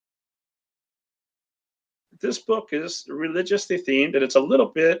this book is religiously themed, and it's a little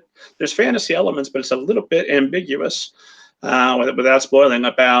bit, there's fantasy elements, but it's a little bit ambiguous, without spoiling,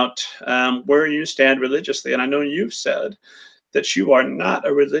 about where you stand religiously. And I know you've said that you are not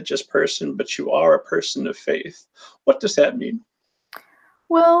a religious person, but you are a person of faith. What does that mean?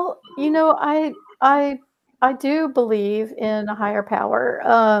 Well, I do believe in a higher power,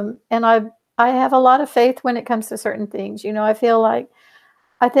 and I have a lot of faith when it comes to certain things. I feel like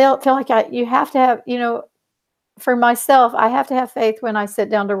you have to have, for myself, I have to have faith when I sit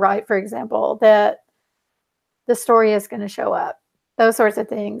down to write, for example, that the story is going to show up. Those sorts of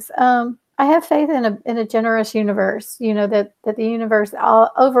things. I have faith in a generous universe. That the universe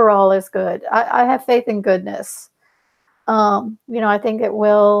overall is good. I have faith in goodness. I think it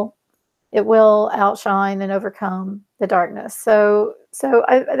will outshine and overcome the darkness. So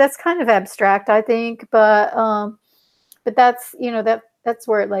that's kind of abstract, I think, but that's that's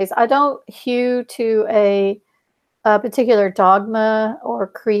where it lays. I don't hew to a particular dogma or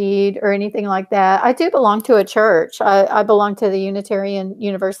creed or anything like that. I do belong to a church. I belong to the Unitarian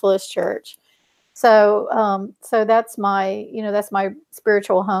Universalist Church. So that's my that's my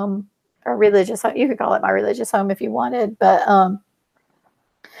spiritual home, or religious home. You could call it my religious home if you wanted, but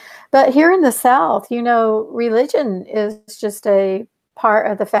here in the South, religion is just a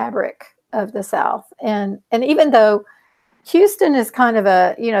part of the fabric of the South. And even though Houston is kind of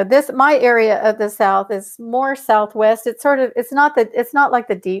my area of the South is more Southwest. It's not like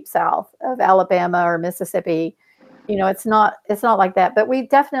the deep South of Alabama or Mississippi. It's not like that. But we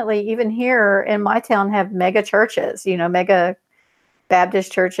definitely, even here in my town, have mega churches, mega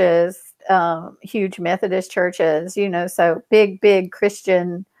Baptist churches, huge Methodist churches, so big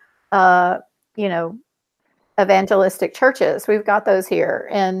Christian, evangelistic churches. We've got those here.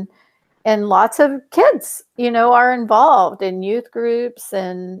 And lots of kids, are involved in youth groups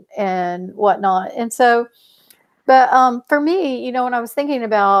and whatnot. And so, but for me, when I was thinking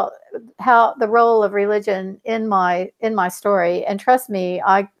about how the role of religion in my story, and trust me,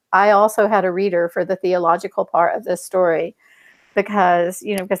 I also had a reader for the theological part of this story, because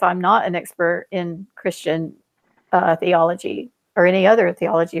I'm not an expert in Christian theology or any other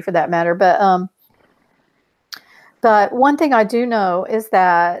theology for that matter. But one thing I do know is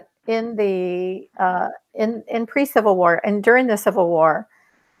that in the in pre-Civil War and during the Civil War,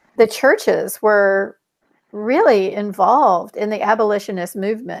 the churches were really involved in the abolitionist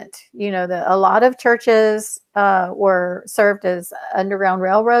movement. A lot of churches were served as Underground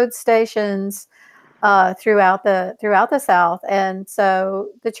Railroad stations throughout the South, and so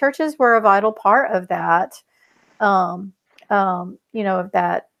the churches were a vital part of that, of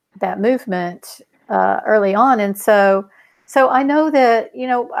that movement early on, and so I know that,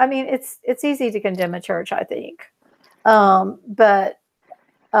 it's easy to condemn a church, I think. But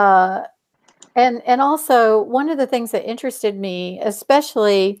also one of the things that interested me,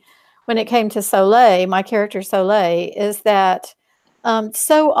 especially when it came to Soleil, my character Soleil, is that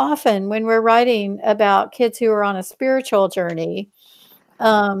so often when we're writing about kids who are on a spiritual journey,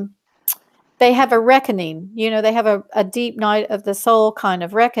 they have a reckoning, they have a deep night of the soul kind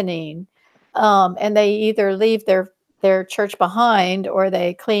of reckoning. And they either leave their church behind or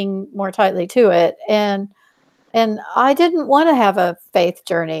they cling more tightly to it. And I didn't want to have a faith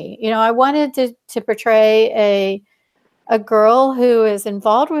journey. I wanted to portray a girl who is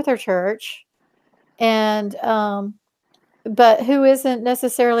involved with her church and, but who isn't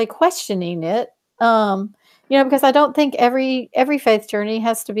necessarily questioning it. Because I don't think every faith journey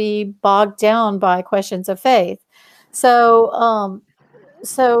has to be bogged down by questions of faith. So,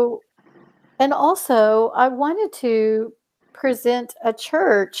 and also, I wanted to present a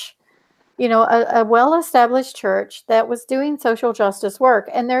church, a well-established church that was doing social justice work.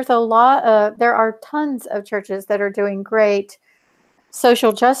 And there are tons of churches that are doing great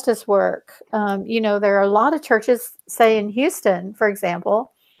social justice work. There are a lot of churches, say in Houston, for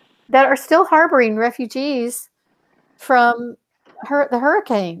example, that are still harboring refugees from the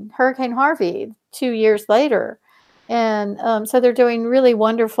Hurricane Harvey 2 years later. And so they're doing really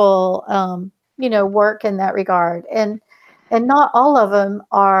wonderful, work in that regard. And not all of them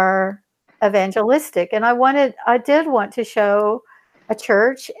are evangelistic. And I did want to show a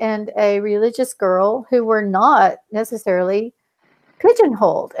church and a religious girl who were not necessarily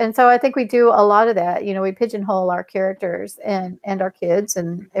pigeonholed. And so I think we do a lot of that. We pigeonhole our characters and our kids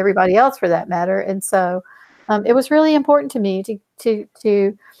and everybody else for that matter. And so it was really important to me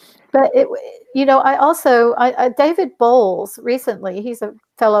to but it, I also, David Bowles recently, he's a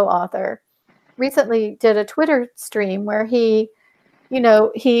fellow author, recently did a Twitter stream where he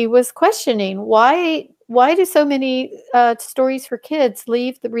was questioning why do so many stories for kids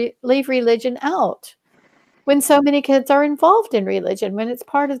leave religion out? when so many kids are involved in religion, when it's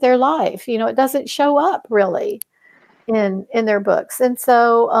part of their life. You know, it doesn't show up really in their books. And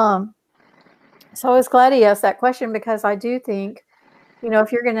so I was glad he asked that question, because I do think, you know,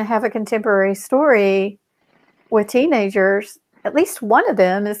 if you're going to have a contemporary story with teenagers, at least one of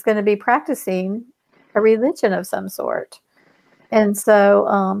them is going to be practicing a religion of some sort. And so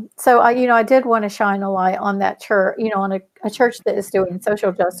I, you know, I did want to shine a light on that church, you know, on a church that is doing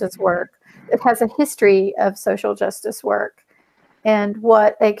social justice work. It has a history of social justice work, and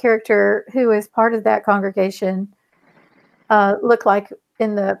what a character who is part of that congregation looked like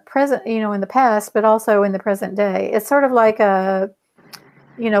in the present, you know, in the past, but also in the present day. It's sort of like a,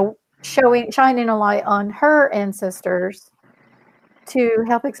 you know, shining a light on her ancestors to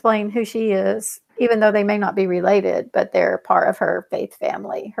help explain who she is, even though they may not be related, but they're part of her faith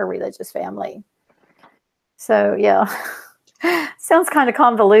family, her religious family. So, yeah, sounds kind of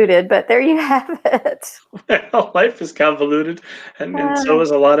convoluted, but there you have it. Well, life is convoluted, and so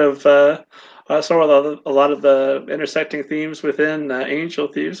is a lot of a lot of the intersecting themes within Angel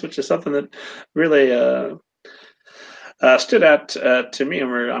Thieves, which is something that really stood out to me.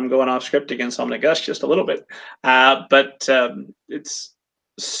 And I'm going off script again, so I'm going to gush just a little bit. But it's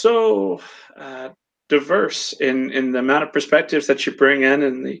so diverse in the amount of perspectives that you bring in,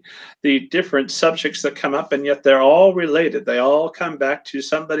 and the different subjects that come up, and yet they're all related. They all come back to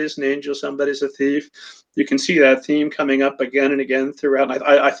somebody's an angel, somebody's a thief. You can see that theme coming up again and again throughout. And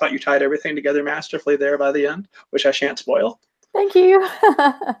I thought you tied everything together masterfully there by the end, which I shan't spoil. Thank you.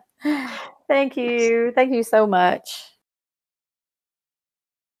 Thank you. Thank you so much.